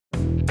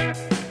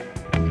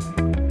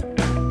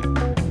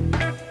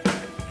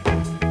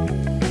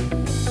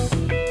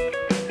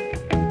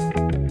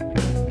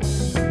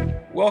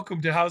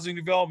Welcome to Housing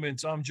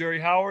Developments. I'm Jerry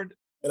Howard.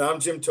 And I'm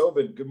Jim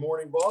Tobin. Good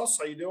morning, boss.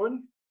 How you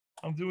doing?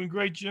 I'm doing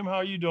great, Jim. How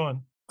are you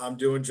doing? I'm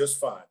doing just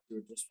fine.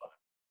 Doing just fine.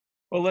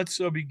 Well, let's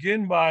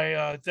begin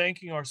by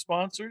thanking our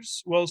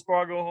sponsors, Wells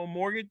Fargo Home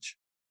Mortgage.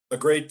 A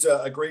great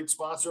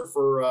sponsor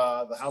for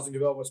the Housing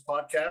Developments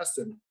podcast,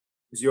 and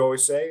as you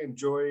always say,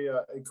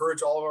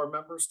 encourage all of our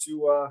members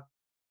to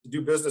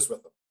do business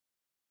with them.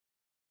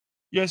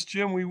 Yes,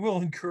 Jim, we will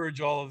encourage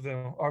all of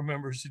them, our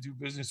members, to do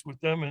business with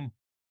them. And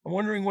I'm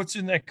wondering what's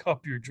in that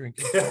cup you're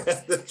drinking.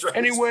 That's right.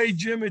 Anyway,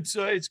 Jim, it's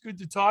good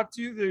to talk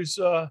to you. There's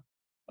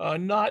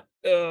not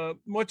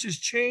much has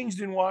changed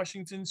in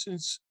Washington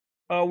since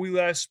we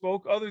last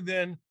spoke, other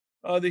than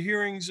the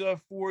hearings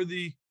for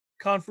the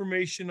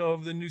confirmation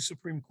of the new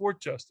Supreme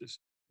Court justice.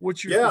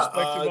 What's your Yeah,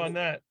 perspective on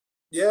that?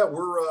 yeah,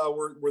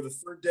 we're the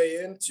third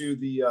day into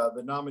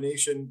the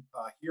nomination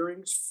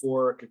hearings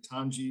for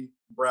Ketanji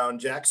Brown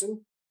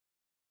Jackson.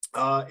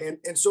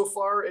 And so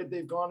far,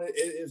 they've gone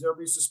as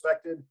everybody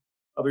suspected.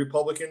 The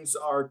Republicans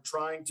are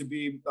trying to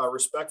be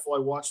respectful. I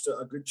watched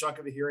a good chunk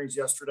of the hearings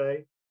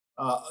yesterday.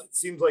 It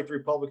seems like the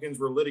Republicans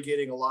were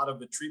litigating a lot of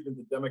the treatment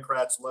the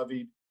Democrats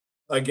levied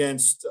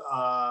against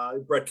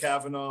Brett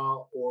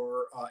Kavanaugh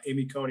or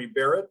Amy Coney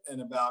Barrett,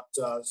 and about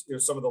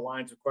some of the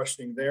lines of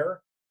questioning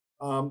there.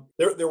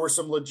 There were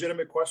some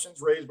legitimate questions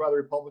raised by the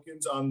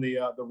Republicans on the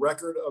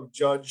record of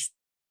Judge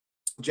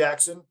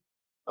Jackson.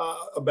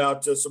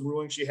 About some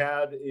rulings she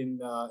had in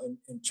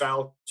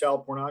child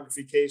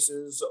pornography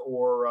cases,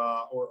 or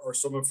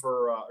some of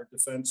her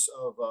defense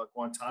of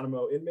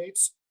Guantanamo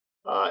inmates,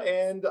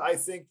 and I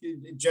think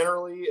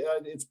generally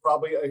it's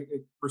probably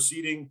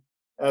proceeding,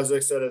 as I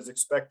said, as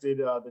expected,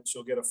 that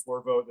she'll get a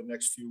floor vote in the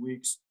next few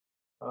weeks.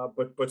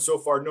 But so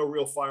far, no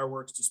real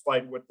fireworks,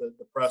 despite what the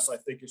press, I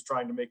think, is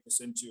trying to make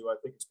this into. I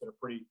think it's been a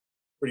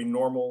pretty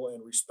normal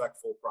and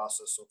respectful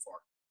process so far.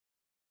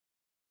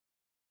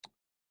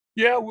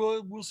 Yeah,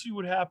 we'll see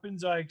what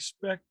happens. I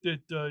expect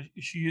that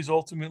she is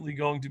ultimately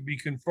going to be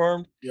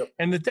confirmed, Yep.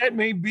 and that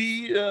may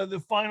be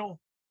the final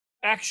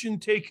action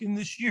taken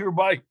this year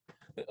by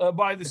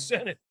the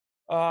Senate.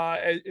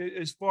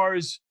 As far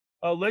as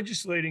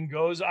legislating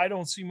goes, I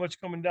don't see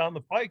much coming down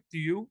the pike. Do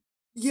you?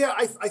 Yeah,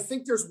 I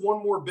think there's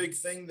one more big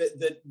thing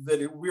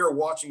that we are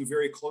watching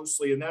very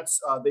closely, and that's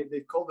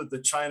they've called it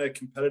the China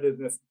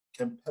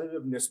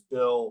competitiveness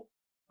bill.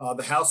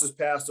 The House has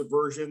passed a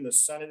version. The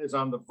Senate is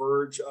on the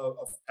verge of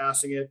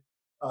passing it.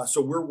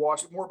 So we're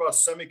watching more about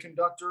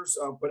semiconductors,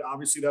 but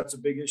obviously that's a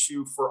big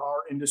issue for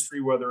our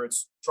industry, whether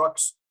it's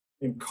trucks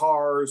and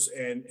cars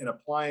and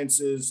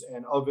appliances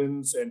and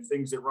ovens and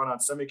things that run on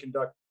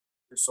semiconductors.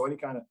 So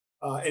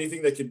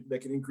anything that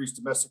can increase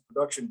domestic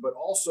production, but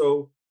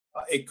also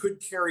it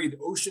could carry the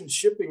ocean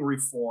shipping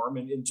reform.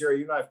 And Jerry,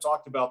 you and I have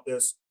talked about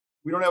this.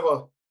 We don't have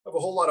a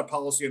whole lot of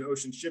policy on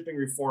ocean shipping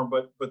reform,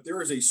 but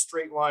there is a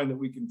straight line that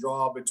we can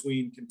draw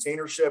between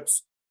container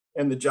ships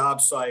and the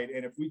job site.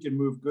 And if we can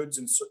move goods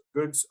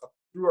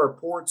through our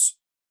ports,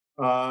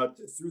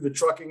 through the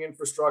trucking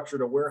infrastructure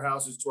to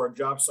warehouses to our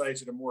job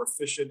sites in a more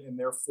efficient and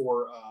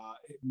therefore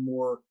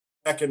more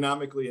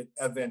economically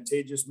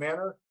advantageous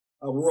manner,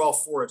 we're all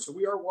for it. So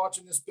we are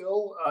watching this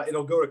bill.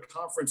 It'll go to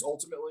conference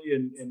ultimately,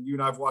 and you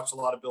and I have watched a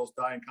lot of bills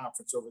die in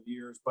conference over the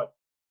years, but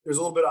there's a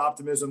little bit of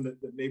optimism that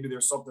maybe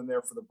there's something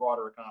there for the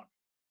broader economy.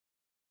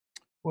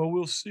 Well,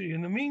 we'll see.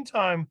 In the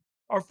meantime,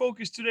 our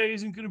focus today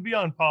isn't going to be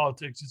on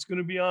politics. It's going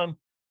to be on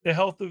the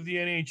health of the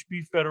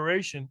NHB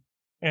Federation,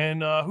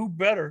 and who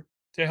better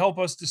to help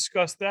us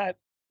discuss that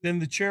than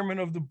the chairman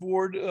of the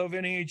board of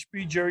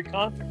NAHB, Jerry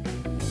Conter.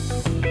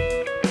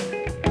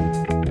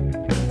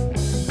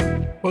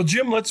 Well,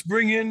 Jim, let's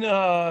bring in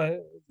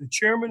the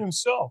chairman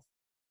himself.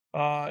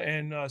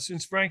 And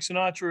since Frank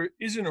Sinatra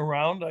isn't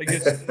around, I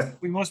guess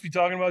we must be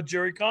talking about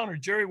Jerry Conter.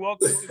 Jerry,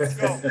 welcome to the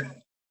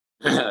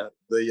show.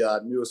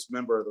 The newest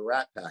member of the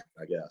Rat Pack,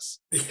 I guess.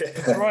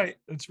 That's right.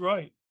 That's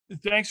right.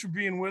 Thanks for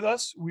being with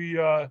us. We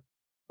are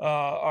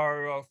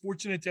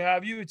fortunate to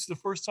have you. It's the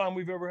first time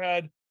we've ever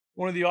had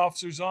one of the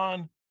officers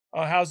on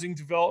housing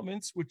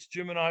developments, which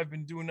Jim and I have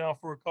been doing now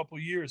for a couple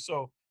of years.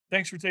 So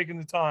thanks for taking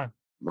the time.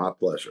 My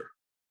pleasure.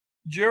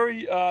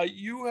 Jerry,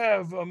 you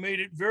have made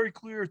it very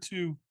clear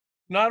to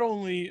not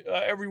only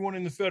everyone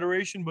in the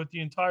Federation, but the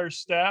entire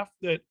staff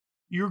that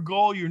your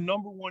goal, your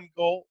number one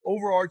goal,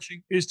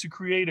 overarching, is to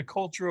create a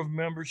culture of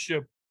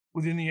membership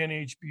within the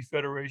NHB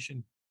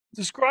Federation.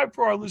 Describe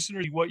for our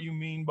listeners what you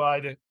mean by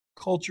the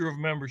culture of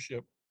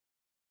membership.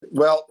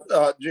 Well,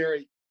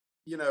 Jerry,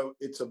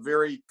 it's a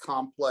very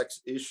complex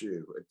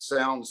issue. It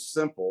sounds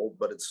simple,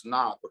 but it's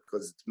not,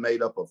 because it's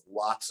made up of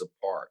lots of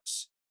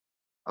parts.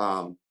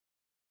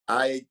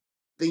 I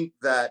think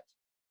that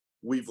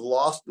we've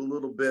lost a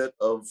little bit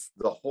of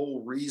the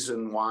whole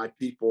reason why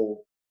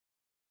people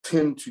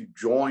tend to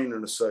join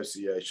an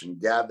association,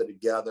 gather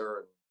together,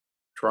 and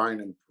try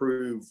and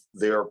improve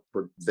their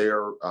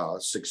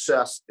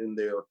success in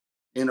their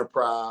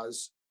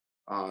enterprise.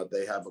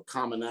 They have a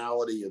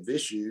commonality of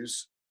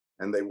issues,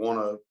 and they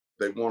want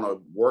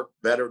to work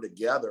better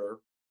together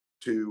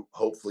to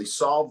hopefully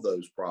solve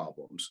those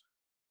problems.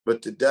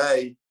 But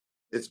today,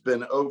 it's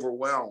been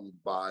overwhelmed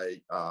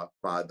by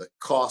the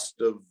cost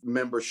of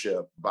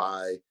membership,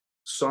 by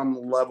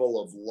some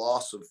level of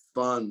loss of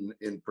fun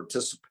in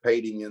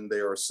participating in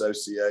their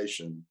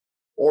association,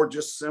 or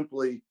just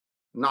simply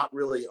not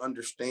really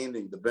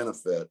understanding the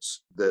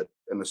benefits that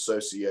an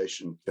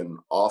association can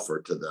offer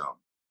to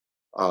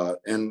them.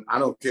 And I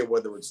don't care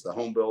whether it's the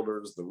home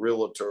builders, the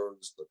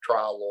realtors, the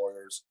trial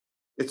lawyers,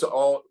 it's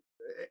all,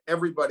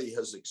 everybody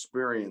has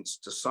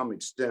experienced to some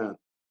extent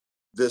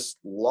this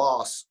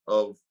loss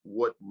of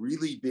what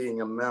really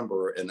being a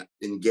member and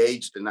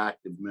engaged and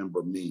active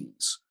member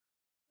means.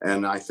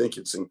 And I think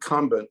it's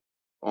incumbent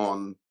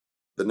on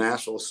the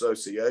National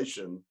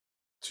Association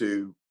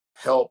to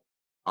help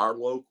our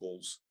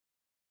locals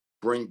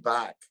bring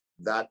back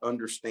that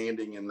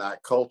understanding and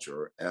that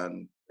culture.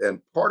 And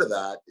part of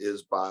that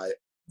is by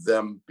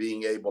them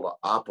being able to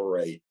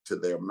operate to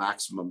their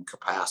maximum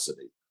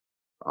capacity.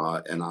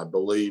 And I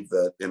believe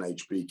that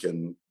NHB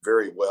can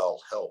very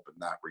well help in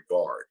that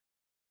regard.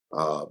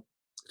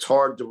 It's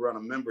hard to run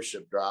a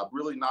membership drive,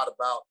 really not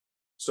about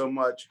so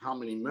much how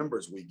many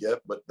members we get,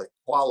 but the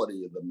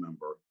quality of the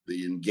member,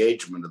 the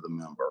engagement of the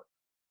member.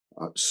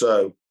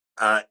 So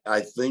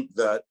I think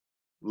that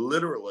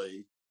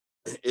literally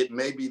it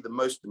may be the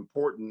most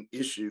important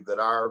issue that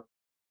our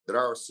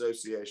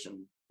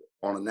association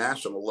on a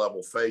national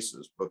level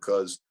faces,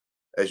 because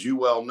as you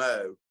well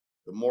know,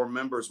 the more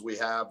members we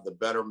have, the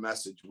better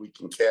message we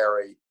can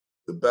carry,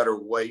 the better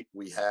weight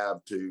we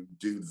have to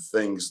do the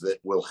things that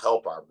will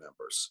help our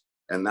members.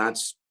 And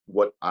that's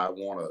what I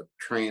want to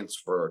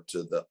transfer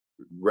to the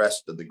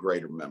rest of the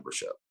greater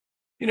membership.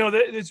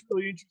 That's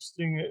really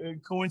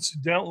interesting.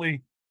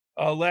 Coincidentally,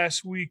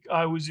 last week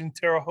I was in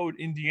Terre Haute,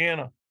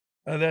 Indiana.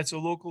 That's a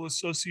local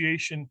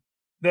association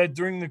that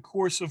during the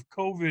course of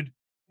COVID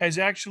has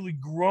actually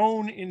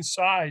grown in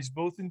size,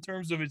 both in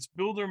terms of its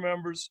builder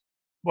members,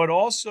 but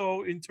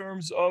also in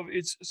terms of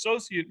its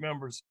associate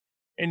members.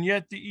 And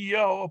yet the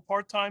EO, a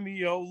part-time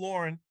EO,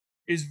 Lauren,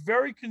 is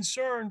very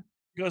concerned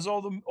because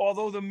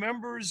although the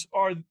members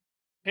are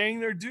paying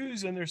their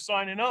dues and they're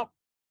signing up,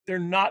 they're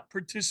not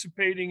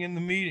participating in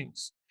the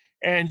meetings.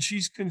 And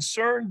she's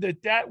concerned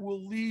that that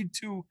will lead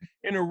to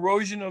an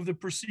erosion of the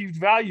perceived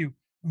value.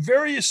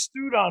 Very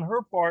astute on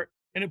her part,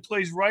 and it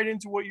plays right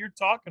into what you're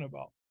talking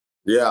about.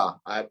 Yeah,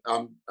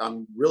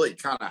 I'm really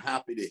kind of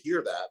happy to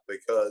hear that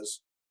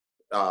because,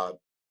 uh,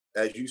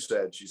 as you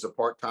said, she's a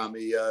part-time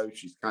EO.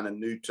 She's kind of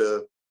new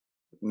to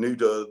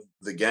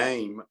the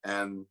game,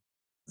 and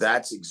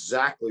that's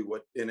exactly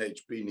what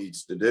NHB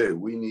needs to do.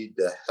 We need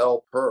to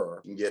help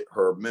her and get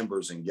her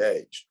members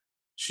engaged.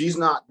 She's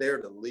not there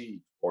to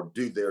lead or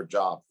do their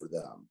job for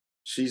them.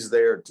 She's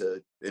there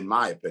to, in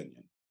my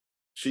opinion,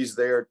 she's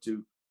there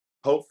to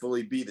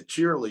hopefully be the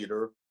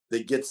cheerleader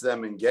that gets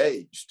them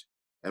engaged.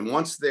 And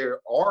once they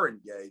are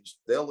engaged,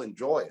 they'll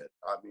enjoy it.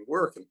 I mean,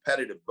 we're a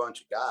competitive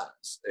bunch of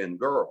guys and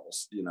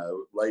girls,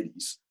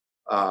 ladies.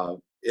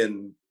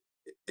 In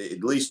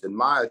At least in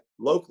my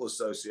local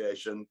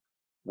association,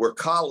 we're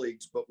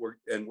colleagues, but we're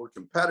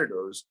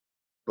competitors,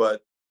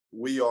 but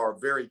we are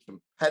very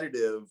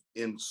competitive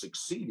in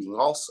succeeding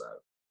also,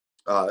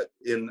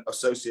 in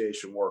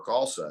association work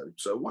also.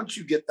 So once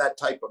you get that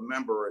type of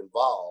member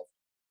involved,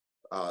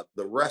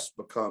 the rest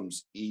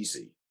becomes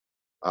easy,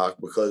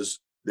 because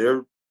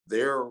they're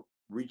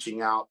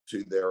reaching out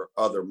to their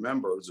other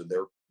members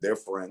or their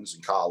friends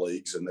and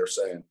colleagues, and they're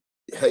saying,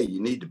 hey,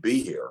 you need to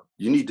be here.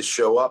 You need to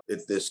show up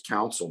at this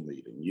council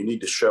meeting. You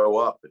need to show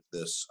up at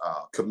this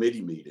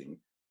committee meeting.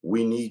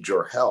 We need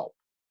your help.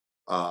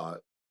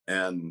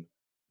 And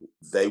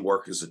they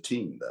work as a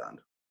team then.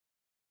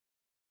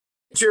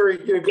 Jerry,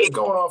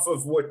 going off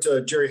of what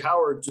Jerry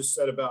Howard just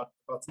said about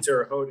the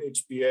Terre Haute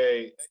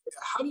HBA,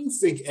 how do you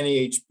think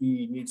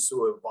NAHB needs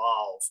to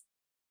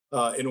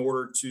evolve in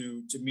order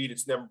to meet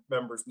its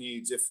members'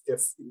 needs? If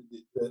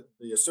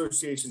the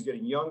association is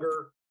getting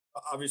younger,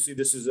 obviously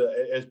this is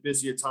as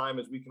busy a time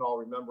as we can all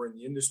remember in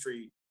the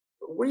industry.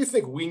 What do you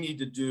think we need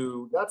to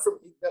do?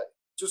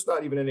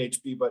 Not even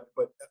NHB, but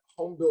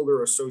home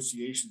builder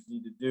associations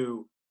need to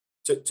do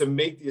to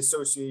make the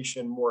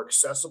association more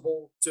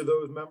accessible to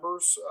those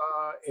members,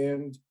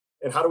 and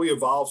how do we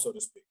evolve, so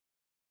to speak?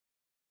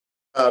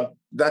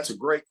 That's a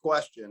great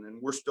question, and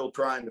we're still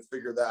trying to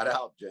figure that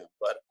out, Jim.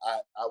 But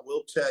I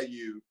will tell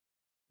you,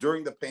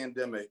 during the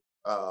pandemic,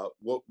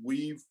 what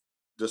we've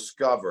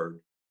discovered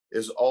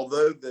is,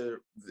 although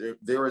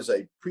there is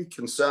a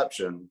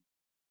preconception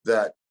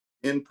that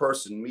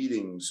in-person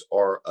meetings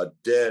are a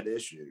dead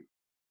issue,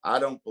 I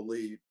don't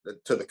believe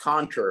that. To the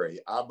contrary,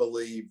 I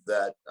believe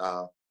that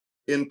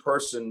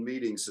in-person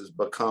meetings has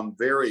become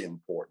very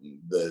important.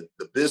 The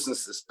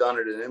business that's done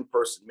at an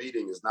in-person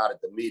meeting is not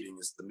at the meeting,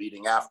 it's the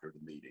meeting after the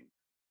meeting.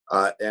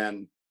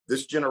 And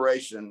this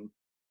generation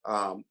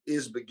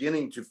is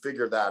beginning to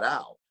figure that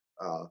out.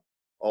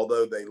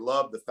 Although they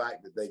love the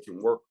fact that they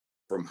can work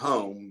from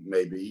home,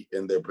 maybe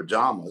in their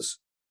pajamas,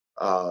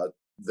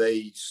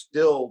 they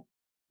still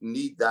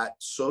need that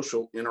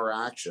social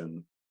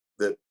interaction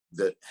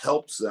that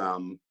helps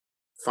them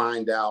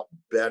find out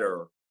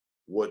better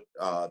what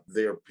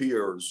their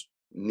peers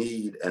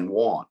need and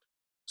want.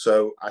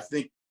 So I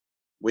think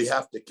we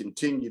have to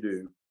continue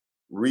to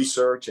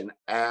research and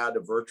add a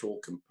virtual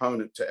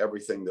component to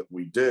everything that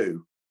we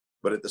do.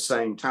 But at the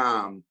same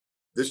time,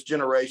 this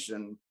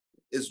generation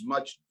is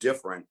much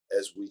different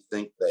as we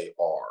think they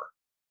are.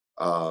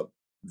 Uh,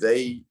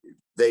 they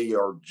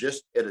are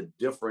just at a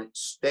different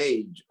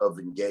stage of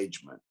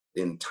engagement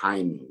in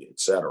timing, et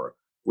cetera.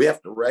 We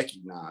have to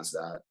recognize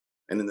that.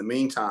 And in the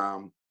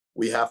meantime,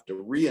 we have to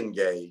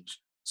re-engage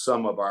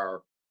some of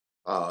our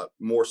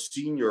more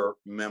senior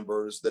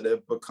members that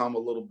have become a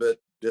little bit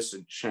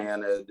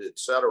disenchanted, et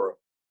cetera.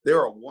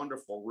 They're a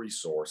wonderful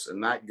resource.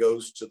 And that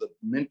goes to the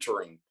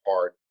mentoring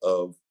part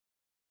of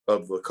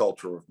the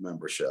culture of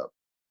membership.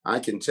 I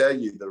can tell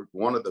you that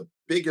one of the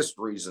biggest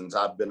reasons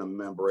I've been a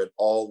member at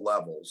all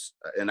levels,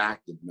 an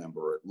active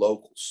member at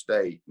local,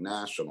 state,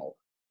 national,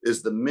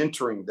 is the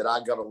mentoring that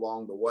I got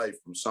along the way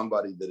from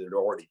somebody that had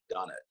already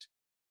done it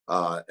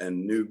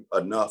and knew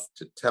enough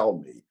to tell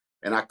me.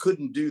 And I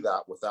couldn't do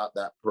that without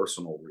that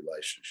personal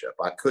relationship.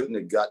 I couldn't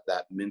have got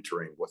that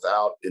mentoring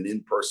without an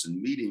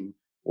in-person meeting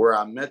where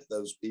I met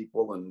those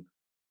people. And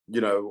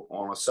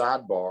on a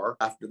sidebar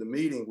after the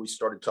meeting, we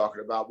started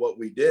talking about what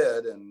we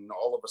did. And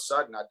all of a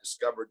sudden, I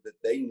discovered that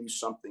they knew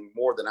something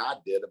more than I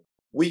did.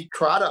 We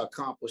try to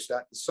accomplish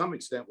that to some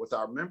extent with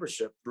our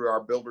membership through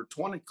our Builder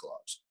 20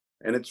 clubs.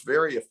 And it's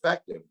very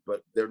effective,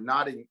 but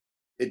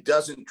it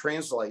doesn't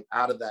translate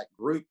out of that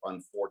group,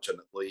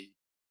 unfortunately,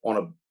 on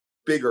a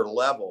bigger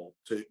level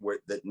to where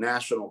that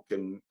national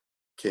can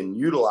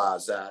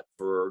utilize that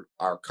for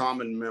our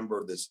common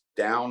member that's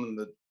down in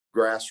the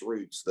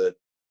grassroots that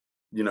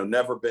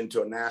never been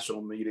to a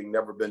national meeting,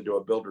 never been to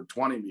a Builder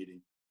 20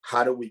 meeting.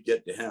 How do we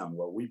get to him?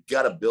 Well, we've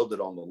got to build it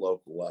on the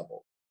local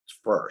level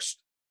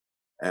first.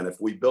 And if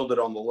we build it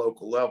on the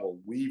local level,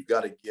 we've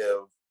got to give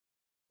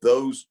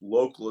those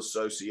local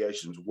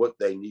associations what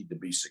they need to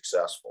be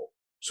successful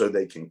so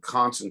they can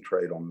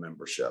concentrate on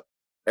membership.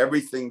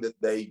 Everything that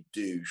they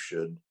do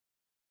should,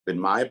 in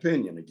my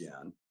opinion,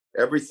 again,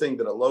 everything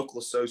that a local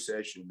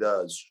association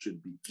does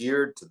should be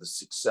geared to the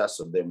success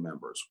of their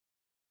members.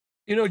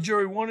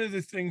 Jerry, one of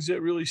the things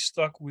that really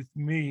stuck with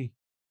me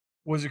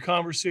was a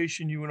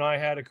conversation you and I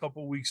had a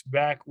couple weeks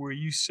back where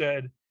you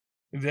said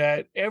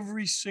that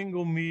every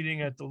single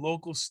meeting at the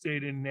local,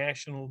 state, and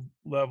national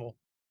level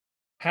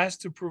has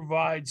to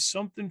provide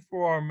something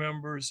for our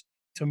members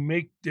to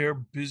make their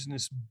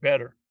business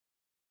better.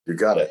 You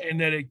got it. And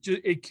that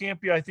it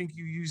can't be, I think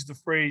you used the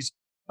phrase,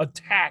 a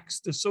tax.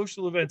 The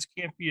social events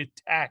can't be a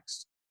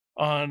tax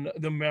on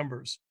the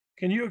members.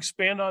 Can you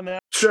expand on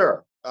that?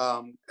 Sure.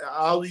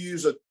 I'll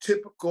use a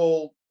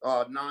typical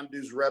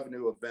non-dues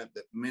revenue event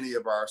that many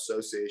of our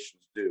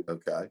associations do.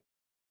 Okay.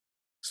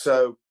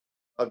 So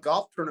a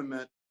golf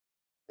tournament,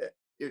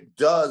 it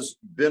does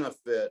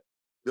benefit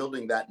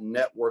building that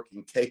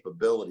networking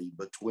capability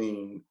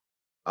between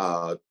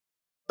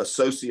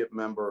associate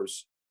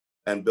members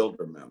and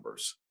builder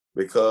members.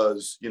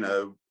 Because,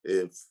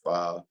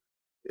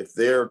 if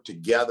they're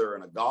together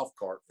in a golf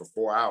cart for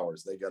 4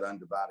 hours, they got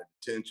undivided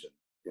attention,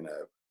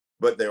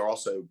 but they're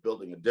also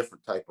building a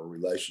different type of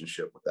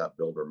relationship with that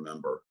builder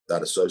member,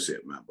 that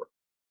associate member.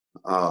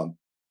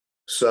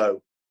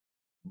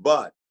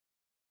 But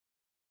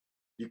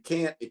you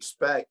can't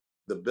expect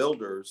the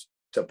builders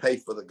to pay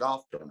for the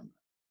golf tournament.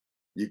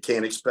 You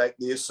can't expect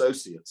the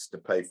associates to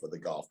pay for the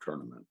golf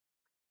tournament.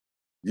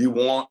 You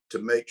want to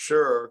make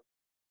sure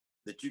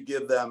that you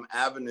give them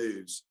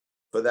avenues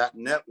for that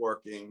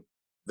networking,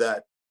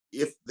 that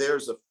if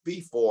there's a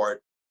fee for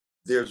it,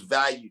 there's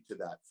value to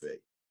that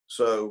fee.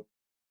 So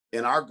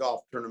in our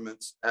golf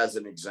tournaments, as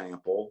an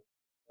example,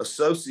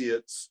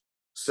 associates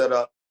set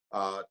up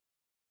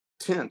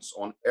tents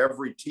on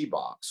every tee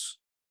box,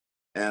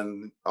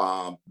 and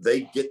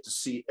they get to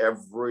see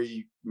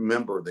every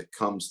member that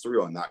comes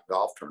through on that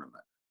golf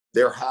tournament.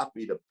 They're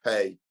happy to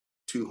pay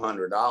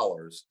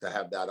 $200 to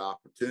have that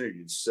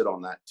opportunity to sit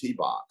on that tee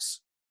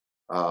box.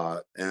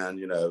 And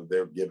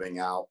they're giving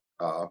out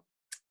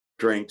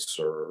drinks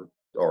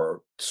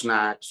or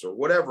snacks or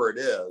whatever it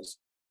is.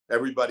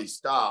 Everybody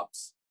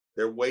stops.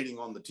 They're waiting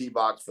on the tee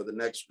box for the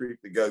next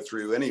group to go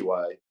through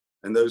anyway.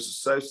 And those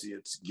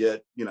associates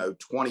get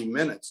 20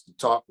 minutes to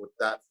talk with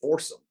that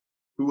foursome.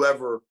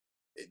 Whoever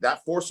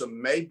that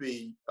foursome may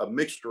be a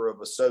mixture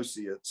of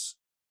associates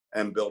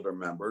and builder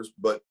members,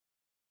 but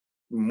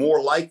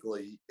more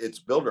likely it's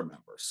builder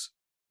members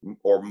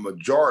or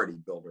majority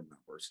builder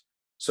members.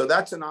 So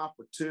that's an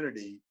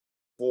opportunity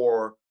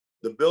for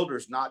the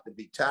builders not to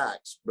be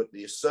taxed, but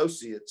the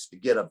associates to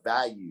get a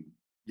value.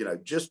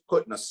 Just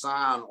putting a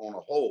sign on a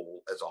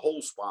hole as a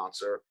hole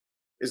sponsor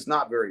is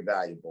not very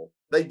valuable.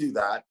 They do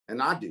that,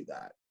 and I do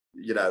that,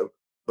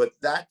 but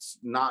that's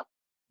not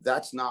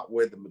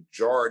where the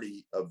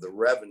majority of the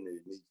revenue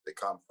needs to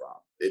come from.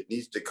 It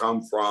needs to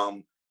come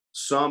from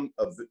some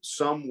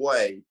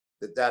way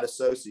that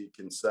associate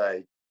can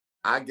say,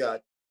 I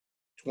got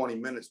 20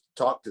 minutes to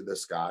talk to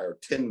this guy, or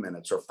 10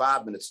 minutes or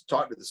 5 minutes to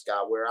talk to this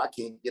guy where I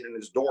can't get in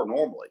his door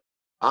normally.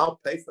 I'll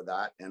pay for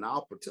that and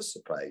I'll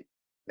participate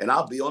and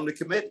I'll be on the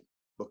committee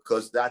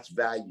because that's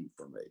value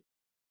for me.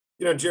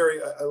 Jerry,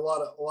 a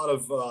lot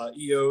of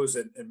EOs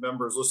and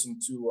members listen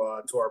to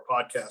our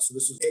podcast. So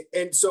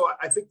so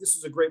I think this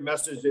is a great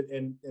message,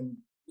 and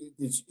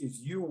is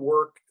you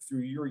work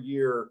through your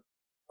year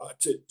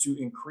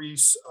to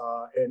increase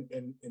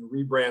and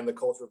rebrand the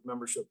culture of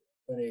membership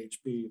at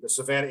NAHB. The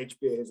Savannah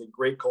HBA has a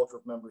great culture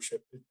of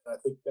membership. I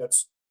think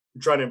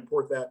you're trying to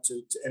import that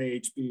to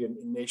NAHB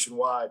and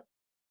nationwide.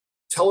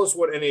 Tell us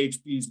what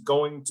NAHB is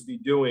going to be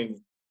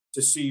doing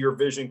to see your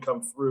vision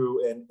come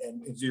through, and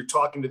as you're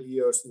talking to the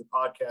EOs through the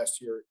podcast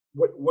here,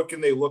 what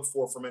can they look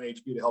for from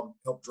NHB to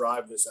help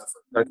drive this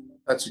effort?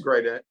 That's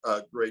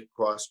a great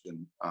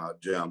question,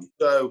 Jim.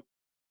 So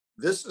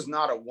this is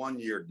not a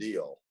 1-year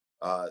deal.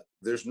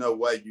 There's no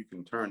way you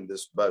can turn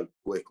this boat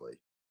quickly.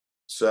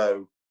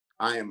 So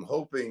I am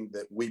hoping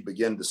that we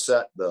begin to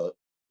set the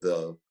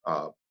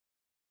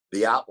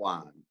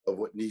outline of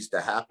what needs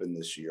to happen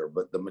this year,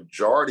 but the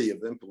majority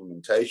of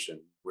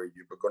implementation, where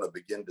you're going to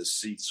begin to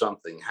see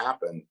something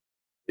happen,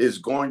 is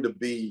going to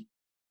be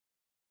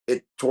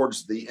it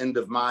towards the end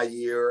of my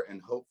year.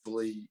 And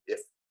hopefully,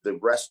 if the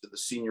rest of the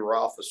senior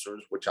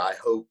officers, which I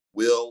hope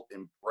will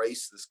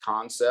embrace this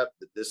concept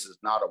that this is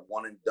not a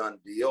one and done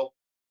deal,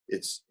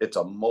 it's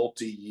a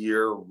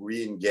multi-year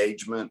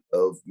re-engagement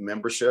of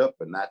membership,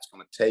 and that's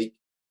going to take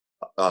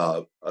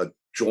a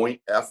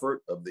joint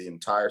effort of the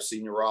entire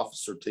senior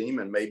officer team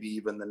and maybe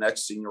even the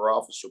next senior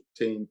officer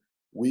team.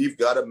 We've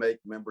got to make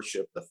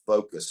membership the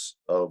focus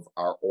of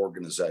our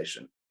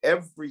organization.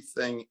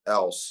 Everything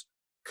else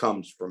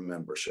comes from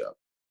membership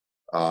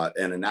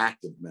and an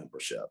active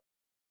membership.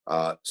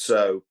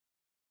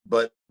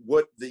 But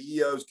what the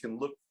EOs can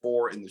look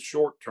for in the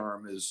short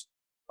term is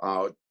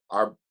our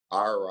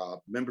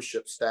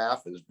membership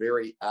staff is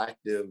very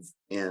active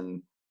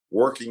in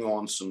working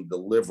on some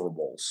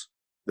deliverables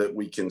that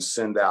we can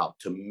send out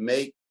to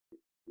make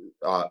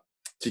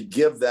to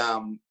give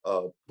them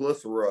a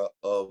plethora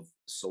of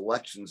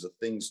selections of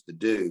things to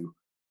do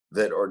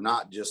that are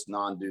not just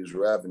non-dues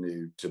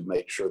revenue to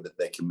make sure that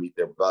they can meet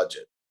their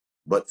budget,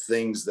 but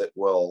things that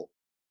will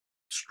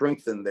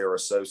strengthen their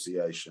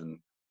association,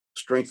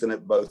 strengthen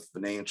it both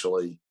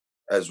financially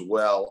as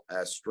well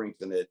as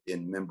strengthen it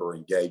in member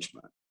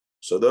engagement.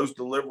 So those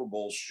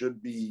deliverables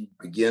should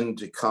begin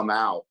to come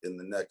out in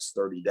the next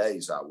 30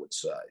 days, I would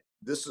say.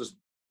 This is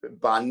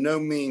by no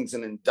means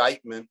an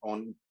indictment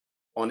on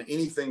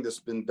anything that's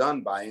been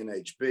done by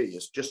NHB.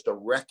 It's just a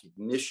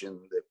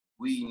recognition that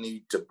we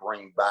need to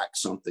bring back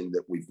something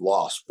that we've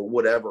lost for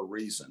whatever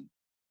reason.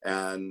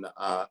 And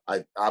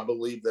I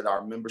believe that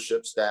our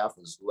membership staff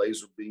is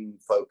laser beam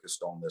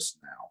focused on this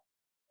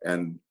now,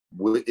 and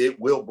it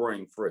will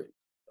bring fruit.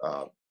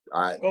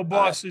 Well,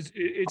 boss,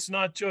 it's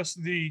not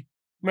just the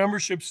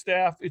membership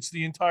staff, it's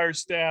the entire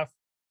staff.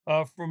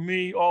 From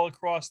me, all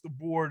across the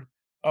board,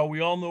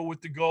 we all know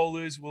what the goal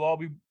is. We'll all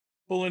be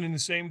pulling in the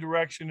same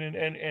direction,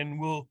 and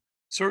we'll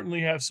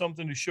certainly have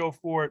something to show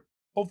for it.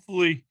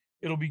 Hopefully,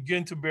 it'll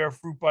begin to bear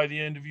fruit by the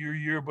end of your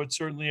year, but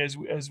certainly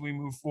as we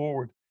move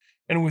forward.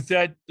 And with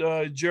that,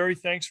 Jerry,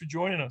 thanks for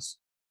joining us.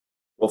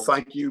 Well,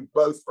 thank you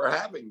both for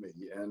having me.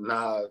 And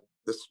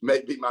this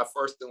may be my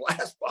first and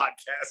last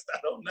podcast. I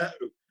don't know,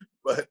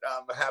 but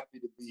I'm happy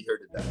to be here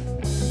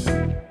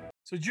today.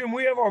 So, Jim,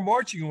 we have our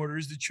marching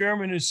orders. The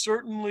chairman is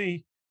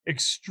certainly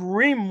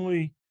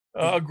extremely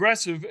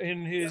aggressive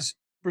in his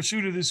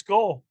pursuit of this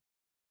goal.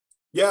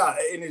 Yeah,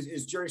 and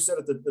as Jerry said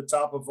at the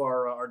top of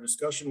our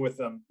discussion with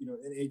them,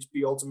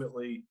 NHB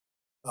ultimately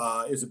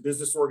is a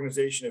business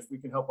organization. If we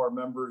can help our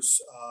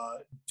members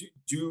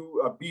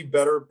be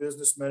better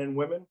businessmen and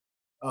women,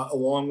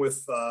 along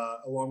with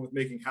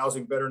making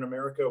housing better in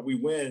America, we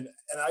win.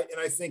 And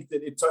I think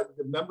that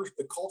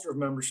the culture of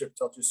membership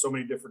touches so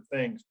many different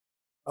things.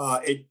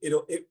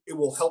 It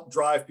will help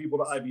drive people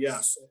to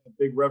IBS, a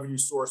big revenue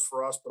source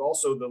for us, but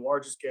also the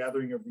largest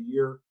gathering of the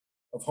year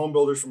of home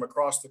builders from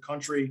across the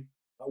country.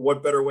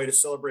 What better way to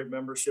celebrate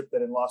membership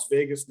than in Las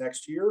Vegas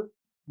next year?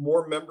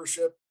 More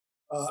membership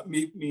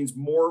means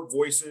more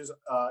voices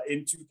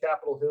into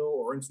Capitol Hill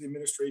or into the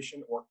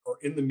administration or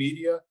in the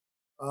media.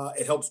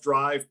 It helps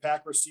drive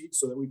PAC receipts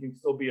so that we can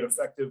still be an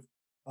effective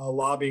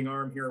lobbying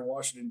arm here in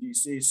Washington,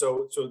 D.C.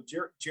 So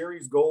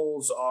Jerry's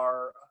goals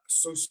are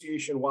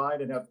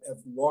association-wide and have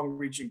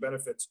long-reaching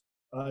benefits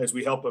as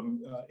we help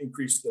them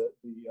increase the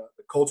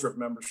culture of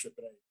membership.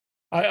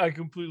 I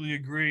completely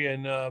agree.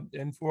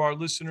 And for our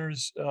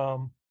listeners,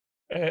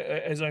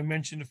 as I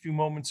mentioned a few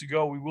moments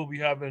ago, we will be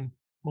having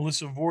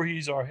Melissa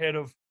Voorhees, our head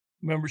of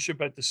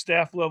membership at the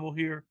staff level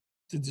here,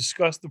 to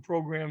discuss the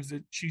programs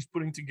that she's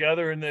putting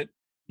together and that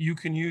you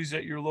can use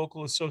at your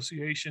local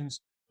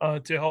associations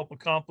to help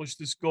accomplish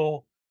this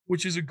goal,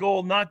 which is a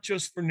goal not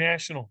just for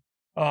national,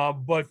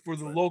 but for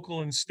the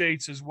local and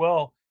states as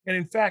well. And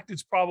in fact,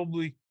 it's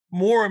probably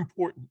more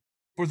important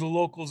for the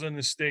locals and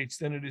the states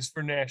than it is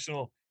for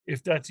national,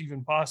 if that's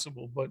even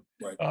possible. But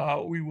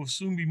we will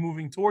soon be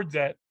moving toward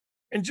that.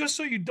 And just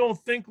so you don't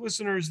think,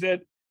 listeners,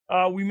 that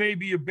we may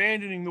be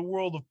abandoning the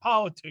world of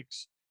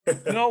politics,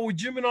 no,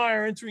 Jim and I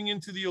are entering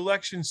into the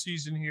election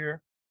season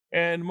here,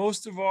 and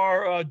most of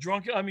our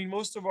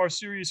most of our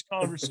serious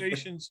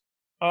conversations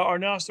are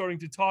now starting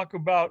to talk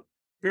about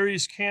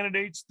various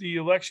candidates, the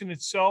election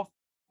itself,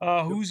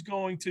 Yep. who's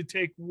going to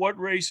take what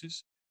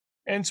races.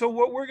 And so,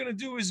 what we're going to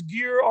do is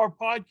gear our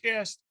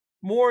podcast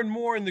more and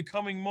more in the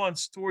coming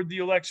months toward the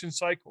election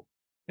cycle.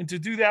 And to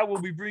do that,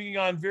 we'll be bringing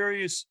on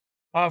various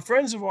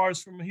friends of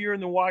ours from here in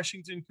the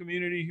Washington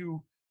community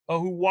who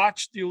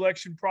watched the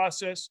election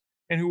process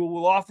and who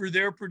will offer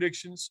their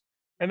predictions.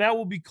 And that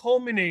will be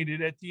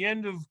culminated at the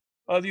end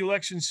of the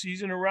election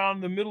season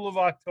around the middle of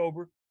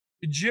October.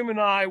 Jim and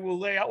I will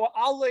lay out, well,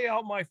 I'll lay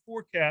out my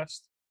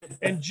forecast,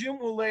 and Jim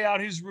will lay out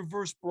his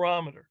reverse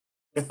barometer.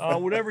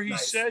 Whatever he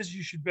Nice. says,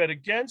 you should bet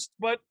against,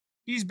 but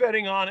he's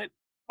betting on it.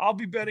 I'll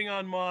be betting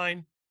on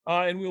mine,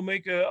 and we'll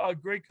make a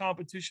great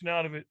competition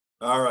out of it.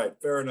 All right.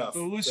 Fair enough.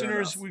 So, Fair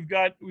listeners,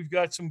 enough. we've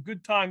got some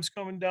good times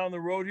coming down the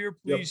road here.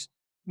 Yep. Please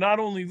not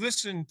only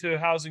listen to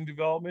Housing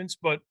Developments,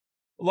 but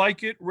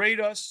like it, rate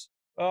us,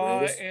 Rate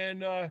us.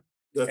 and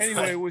That's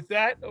anyway, right. with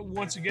that,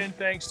 once again,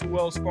 thanks to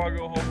Wells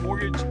Fargo Home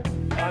Mortgage.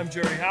 I'm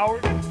Jerry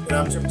Howard. And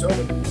I'm Jim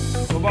Tobin.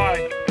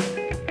 Bye bye.